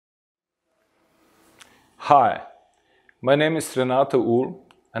Hi, my name is Renato Uhl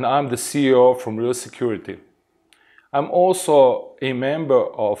and I'm the CEO from Real Security. I'm also a member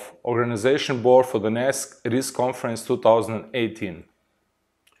of Organization Board for the next RIS Conference 2018.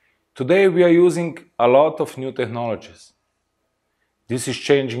 Today we are using a lot of new technologies. This is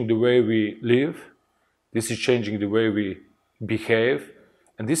changing the way we live, this is changing the way we behave,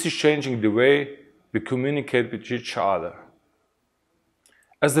 and this is changing the way we communicate with each other.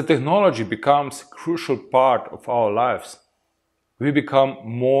 As the technology becomes a crucial part of our lives, we become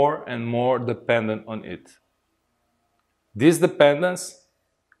more and more dependent on it. This dependence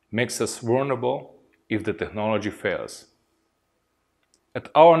makes us vulnerable if the technology fails. At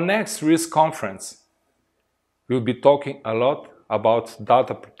our next RIS conference, we'll be talking a lot about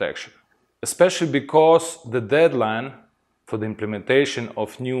data protection, especially because the deadline for the implementation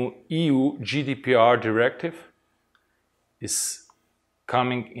of new EU GDPR directive is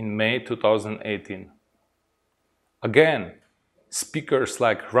coming in May 2018. Again, speakers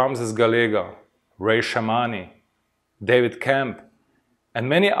like Ramses Galega, Ray Shamani, David Kemp, and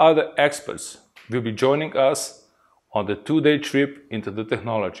many other experts will be joining us on the two-day trip into the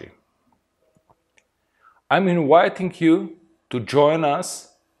technology. I'm inviting you to join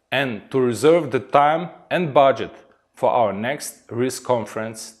us and to reserve the time and budget for our next RIS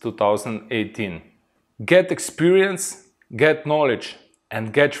Conference 2018. Get experience, get knowledge,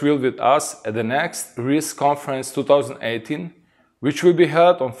 and get real with us at the next RIS Conference 2018, which will be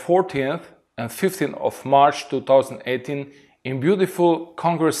held on 14th and 15th of March 2018 in beautiful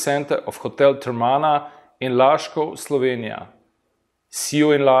Congress Center of Hotel Thermana in Laško, Slovenia. See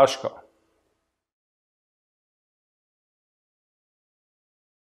you in Laško.